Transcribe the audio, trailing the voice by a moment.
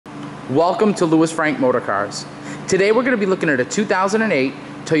Welcome to Louis Frank Motorcars. Today we're going to be looking at a 2008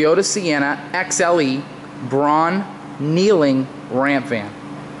 Toyota Sienna XLE Braun kneeling ramp van.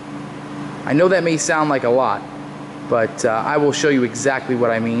 I know that may sound like a lot, but I will show you exactly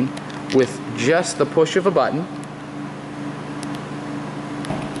what I mean with just the push of a button.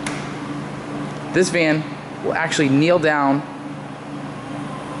 This van will actually kneel down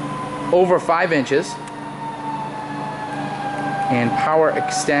over 5 inches and power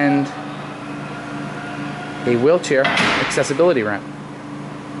extend a wheelchair accessibility ramp.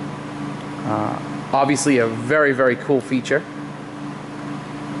 Obviously a very, very cool feature.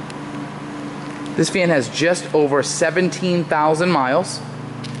 This van has just over 17,000 miles.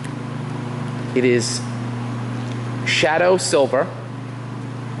 It is shadow silver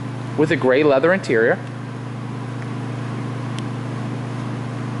with a gray leather interior.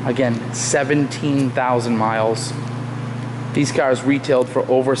 Again, 17,000 miles. These cars retailed for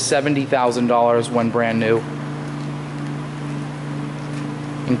over $70,000 when brand new,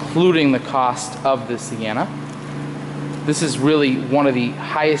 including the cost of the Sienna. This is really one of the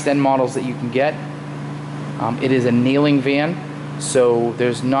highest end models that you can get. It is a kneeling van, so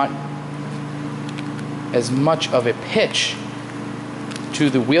there's not as much of a pitch to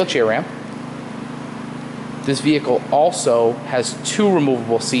the wheelchair ramp. This vehicle also has 2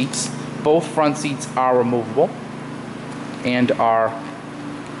 removable seats. Both front seats are removable and are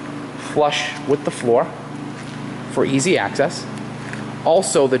flush with the floor for easy access.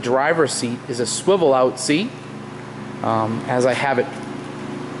 Also, the driver's seat is a swivel out seat. As I have it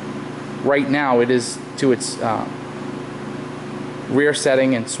right now, it is to its rear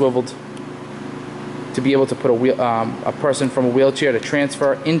setting and swiveled to be able to put a person from a wheelchair to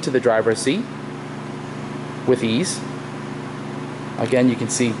transfer into the driver's seat with ease. Again, you can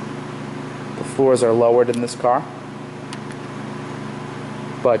see the floors are lowered in this car,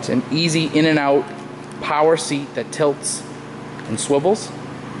 but an easy in and out power seat that tilts and swivels.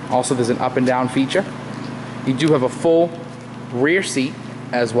 Also, there's an up and down feature. You do have a full rear seat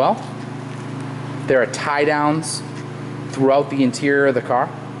as well. There are tie downs throughout the interior of the car.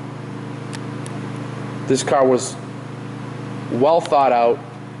 This car was well thought out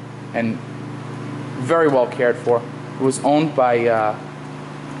and very well cared for. It was owned by a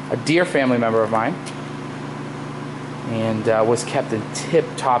dear family member of mine and was kept in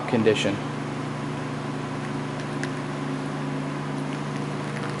tip-top condition.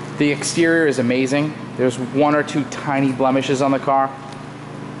 The exterior is amazing. There's 1 or 2 tiny blemishes on the car.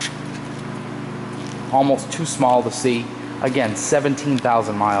 Almost too small to see. Again,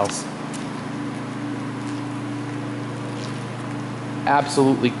 17,000 miles.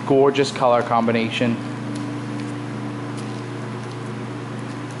 Absolutely gorgeous color combination.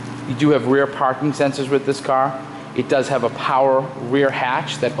 You do have rear parking sensors with this car. It does have a power rear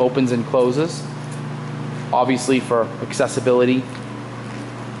hatch that opens and closes, obviously for accessibility,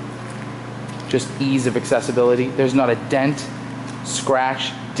 just ease of accessibility. There's not a dent,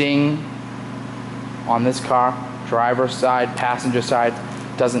 scratch, ding on this car. Driver's side, passenger side,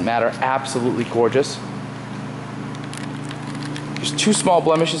 doesn't matter. Absolutely gorgeous. There's 2 small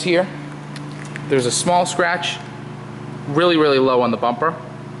blemishes here. There's a small scratch, really, really low on the bumper.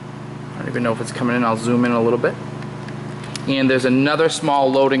 I don't even know if it's coming in. I'll zoom in a little bit. And there's another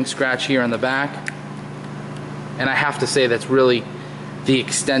small loading scratch here on the back. And I have to say that's really the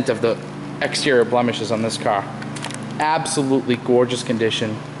extent of the exterior blemishes on this car. Absolutely gorgeous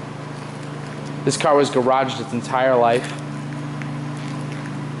condition. This car was garaged its entire life.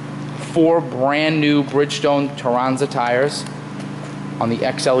 4 brand new Bridgestone Turanza tires on the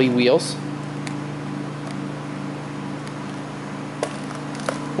XLE wheels.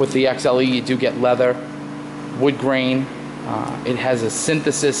 With the XLE, you do get leather, wood grain. It has a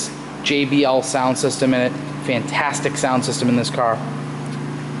Synthesis JBL sound system in it. Fantastic sound system in this car.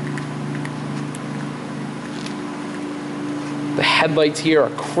 The headlights here are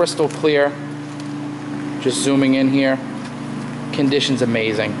crystal clear. Just zooming in here. Condition's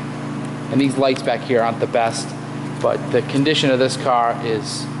amazing. And these lights back here aren't the best, but the condition of this car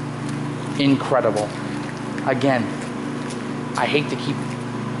is incredible. Again, I hate to keep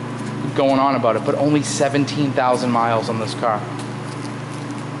going on about it, but only 17,000 miles on this car.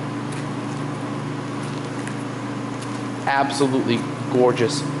 Absolutely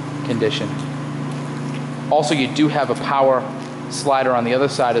gorgeous condition. Also, you do have a power slider on the other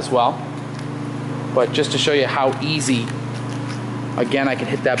side as well, but just to show you how easy, again, I can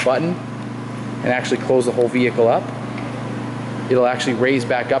hit that button and actually close the whole vehicle up. It'll actually raise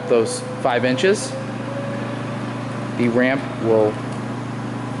back up those 5 inches. The ramp will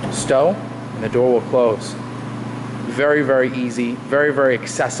stow and the door will close. Very, very easy, very, very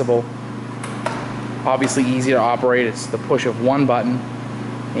accessible. Obviously easy to operate. It's the push of one button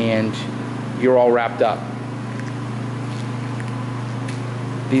and you're all wrapped up.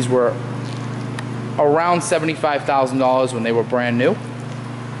 These were around $75,000 when they were brand new.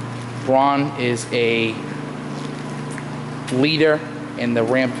 Braun is a leader in the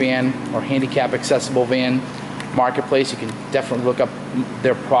ramp van or handicap accessible van marketplace. You can definitely look up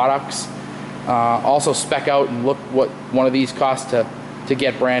their products. Also spec out and look what one of these costs to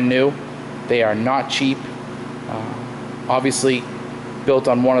get brand new. They are not cheap. Obviously built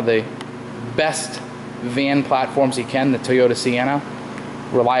on one of the best van platforms you can, the Toyota Sienna.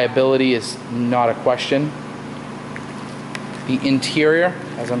 Reliability is not a question. The interior,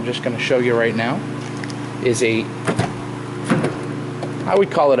 as I'm just going to show you right now, is I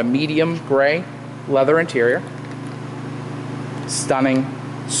would call it a medium gray leather interior. Stunning,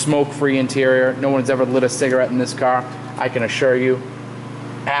 smoke-free interior. No one's ever lit a cigarette in this car, I can assure you.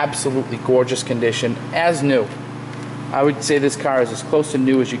 Absolutely gorgeous condition, as new. I would say this car is as close to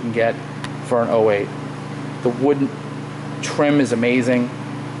new as you can get for an 08. The wooden trim is amazing.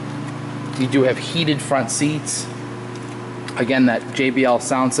 You do have heated front seats. Again, that JBL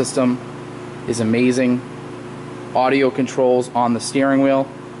sound system is amazing. Audio controls on the steering wheel.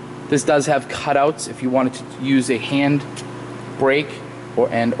 This does have cutouts if you wanted to use a hand brake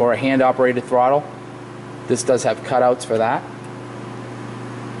or a hand operated throttle. This does have cutouts for that.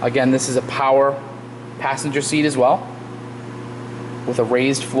 Again, this is a power passenger seat as well with a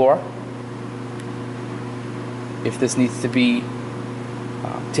raised floor. If this needs to be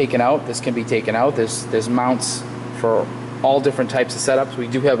taken out, this can be taken out. There's mounts for all different types of setups. We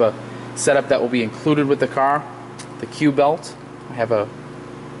do have a setup that will be included with the car, the Q belt.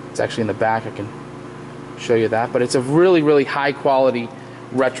 It's actually in the back, I can show you that, but it's a really, really high quality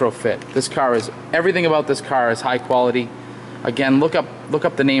retrofit. This car is, everything about this car is high quality. Again, look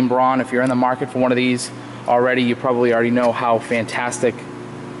up the name Braun. If you're in the market for one of these already, you probably already know how fantastic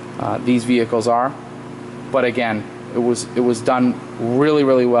these vehicles are. But again, it was done really,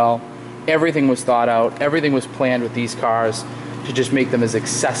 really well. Everything was thought out. Everything was planned with these cars to just make them as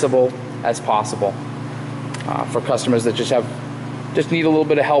accessible as possible for customers that just need a little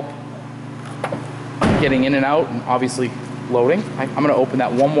bit of help getting in and out, and obviously loading. I'm going to open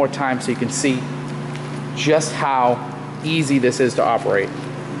that one more time so you can see just how easy this is to operate.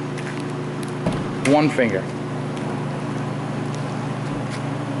 One finger.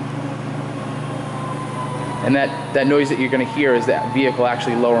 And that noise that you're going to hear is that vehicle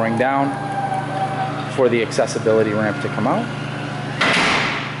actually lowering down for the accessibility ramp to come out.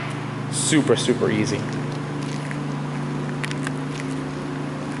 Super, super easy.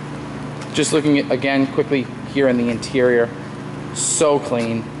 Just looking at, again, quickly here in the interior, so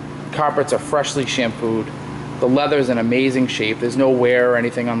clean. Carpets are freshly shampooed. The leather is in amazing shape. There's no wear or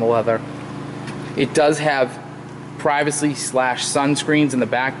anything on the leather. It does have privacy/sunscreens in the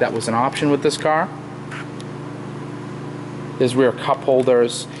back. That was an option with this car. There's rear cup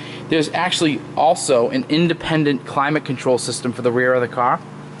holders. There's actually also an independent climate control system for the rear of the car.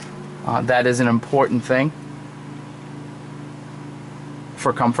 That is an important thing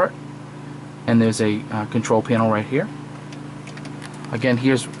for comfort. And there's a control panel right here. Again,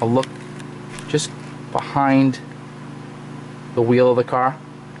 here's a look just behind the wheel of the car.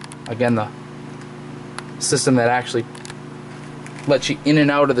 Again, the system that actually lets you in and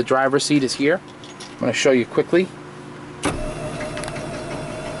out of the driver's seat is here. I'm going to show you quickly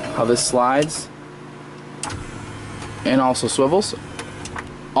how this slides and also swivels.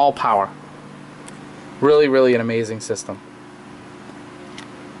 All power. Really, really an amazing system.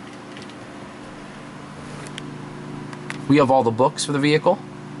 We have all the books for the vehicle,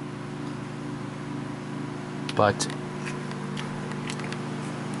 but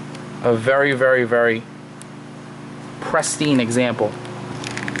a very, very, very pristine example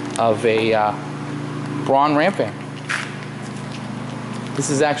of a Braun ramp van. This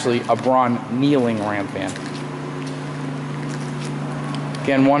is actually a Braun kneeling ramp van.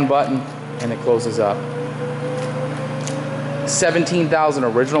 Again, one button and it closes up. 17,000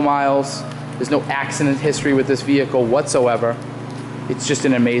 original miles. There's no accident history with this vehicle whatsoever. It's just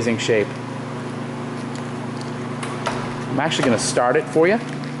in amazing shape. I'm actually going to start it for you,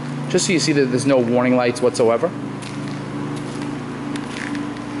 just so you see that there's no warning lights whatsoever.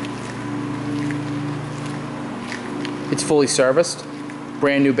 It's fully serviced,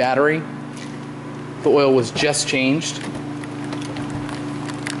 brand new battery. The oil was just changed.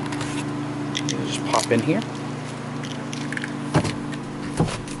 Just pop in here.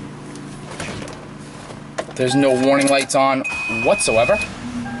 There's no warning lights on whatsoever.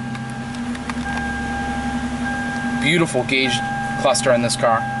 Beautiful gauge cluster in this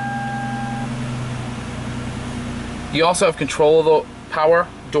car. You also have control of the power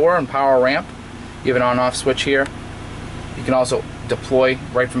door and power ramp. You have an on-off switch here. You can also deploy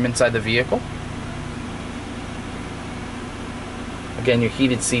right from inside the vehicle. Again, your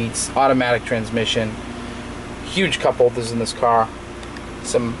heated seats, automatic transmission, huge cup holders in this car,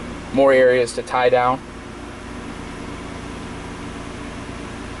 some more areas to tie down,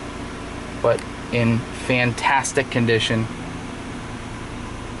 but in fantastic condition.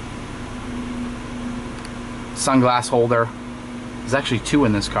 Sunglass holder. There's actually two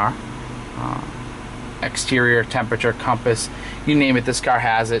in this car. Exterior temperature compass, you name it, this car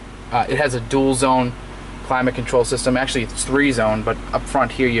has it. It has a dual zone climate control system. Actually, it's 3-zone, but up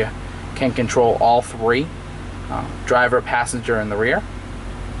front here you can control all three. Driver, passenger, and the rear.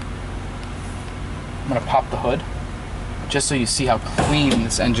 I'm gonna pop the hood just so you see how clean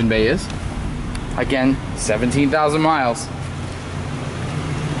this engine bay is. Again, 17,000 miles.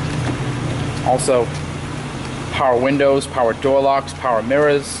 Also, power windows, power door locks, power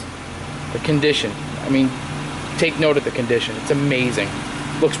mirrors. The condition, I mean, take note of the condition. It's amazing.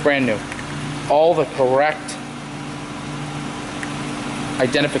 Looks brand new. All the correct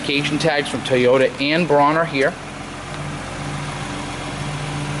identification tags from Toyota and Braun are here,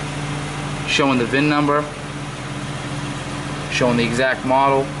 showing the VIN number, showing the exact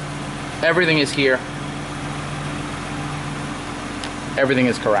model. Everything is here. Everything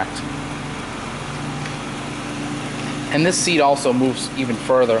is correct. And this seat also moves even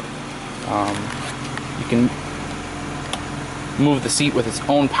further. You can move the seat with its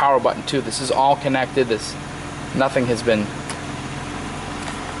own power button too. This is all connected. Nothing has been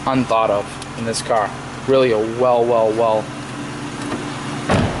unthought of in this car. Really a well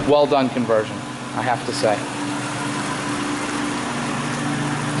done conversion, I have to say.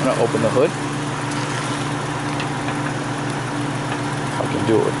 I'm gonna open the hood. If I can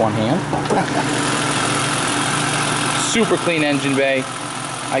do it with one hand. Super clean engine bay.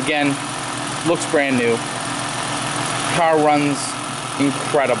 Again, looks brand new. Car runs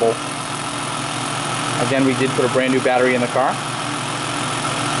incredible. Again, we did put a brand new battery in the car,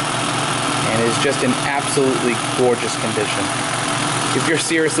 and it is just in absolutely gorgeous condition. If you're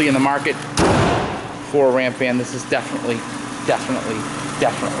seriously in the market for a Rampvan, this is definitely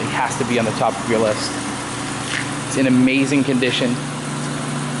has to be on the top of your list. It's in amazing condition,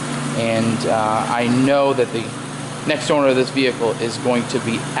 and I know that the next owner of this vehicle is going to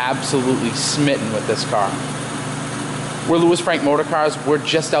be absolutely smitten with this car. We're Lewis Frank Motorcars. We're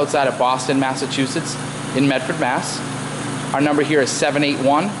just outside of Boston, Massachusetts, in Medford, Mass. Our number here is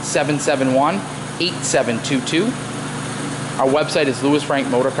 781-771-8722. Our website is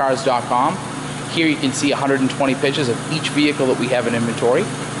lewisfrankmotorcars.com. Here you can see 120 pictures of each vehicle that we have in inventory.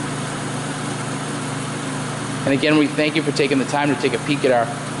 And again, we thank you for taking the time to take a peek at our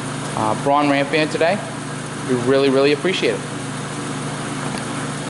Braun Rampvan today. We really appreciate it.